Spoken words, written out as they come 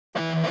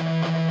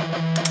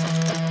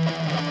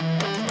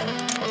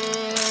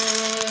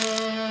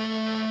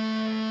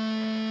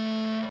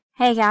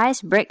Hey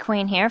guys,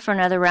 BrickQueen here for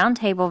another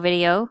roundtable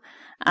video.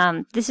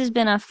 This has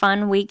been a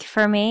fun week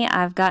for me.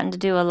 I've gotten to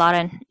do a lot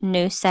of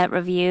new set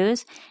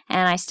reviews,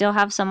 and I still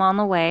have some on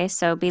the way,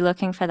 so be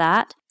looking for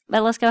that.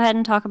 But let's go ahead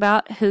and talk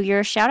about who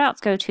your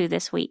shoutouts go to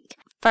this week.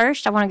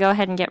 First, I want to go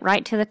ahead and get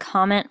right to the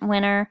comment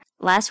winner.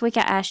 Last week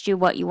I asked you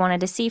what you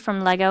wanted to see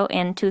from LEGO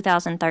in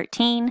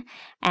 2013,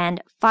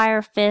 and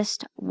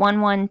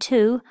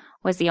FireFist112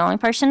 was the only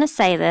person to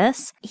say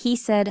this. He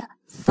said,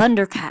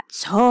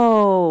 Thundercats,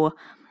 ho!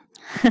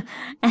 And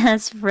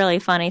that's really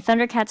funny.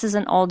 Thundercats is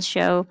an old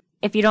show.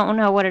 If you don't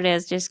know what it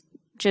is, just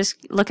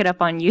look it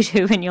up on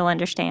YouTube and you'll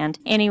understand.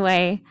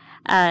 Anyway,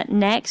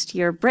 next,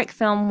 your Brick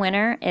Film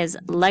winner is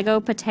Lego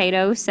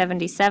Potato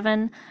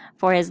 77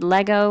 for his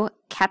Lego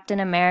Captain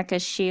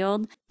America's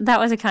shield. That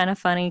was a kind of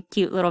funny,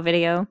 cute little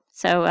video,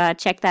 so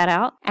check that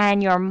out.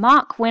 And your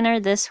mock winner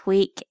this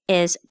week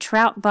is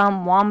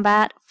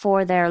troutbumwombat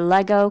for their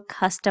Lego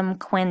Custom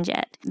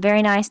Quinjet.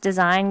 Very nice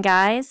design,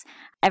 guys.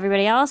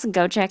 Everybody else,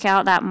 go check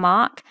out that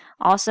mock.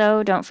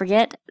 Also, don't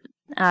forget,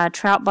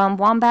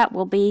 troutbumwombat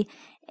will be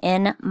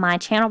in my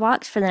channel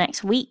box for the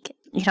next week.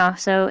 You can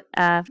also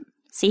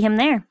see him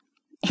there.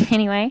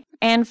 Anyway,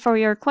 and for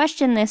your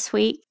question this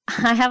week,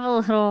 I have a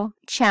little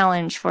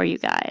challenge for you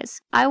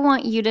guys. I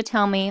want you to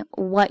tell me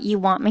what you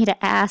want me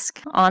to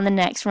ask on the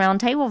next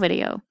roundtable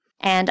video.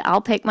 And I'll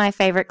pick my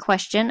favorite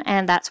question,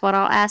 and that's what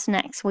I'll ask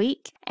next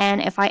week.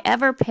 And if I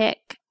ever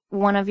pick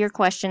one of your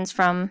questions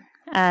from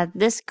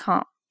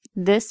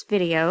this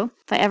video,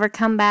 if I ever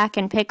come back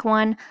and pick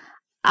one,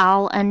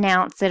 I'll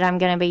announce that I'm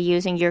going to be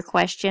using your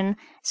question.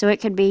 So it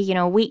could be,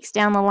 weeks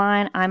down the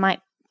line, I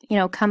might,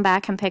 come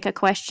back and pick a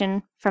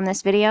question from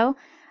this video.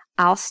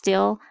 I'll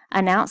still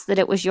announce that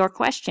it was your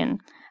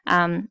question.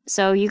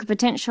 So you could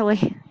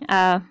potentially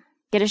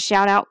get a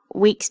shout out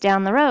weeks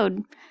down the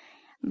road.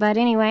 But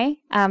anyway,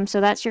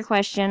 so that's your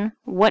question.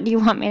 What do you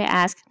want me to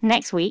ask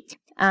next week?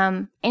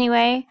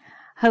 Anyway,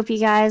 hope you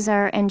guys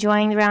are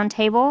enjoying the round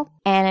table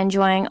and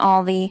enjoying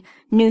all the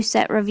new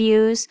set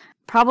reviews.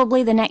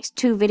 Probably the next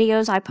 2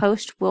 videos I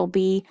post will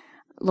be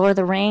Lord of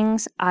the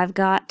Rings. I've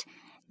got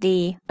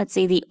the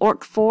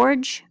Orc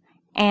Forge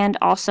and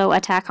also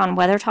Attack on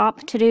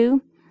Weathertop to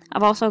do.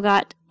 I've also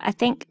got, I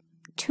think,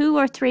 2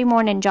 or 3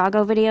 more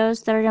Ninjago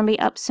videos that are going to be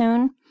up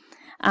soon.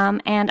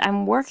 And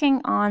I'm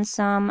working on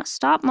some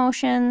stop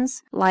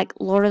motions like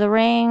Lord of the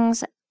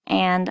Rings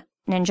and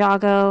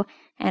Ninjago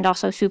and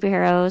also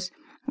superheroes.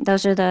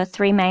 Those are the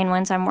 3 main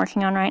ones I'm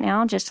working on right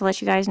now, just to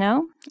let you guys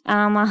know.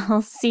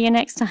 I'll see you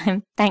next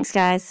time. Thanks,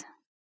 guys.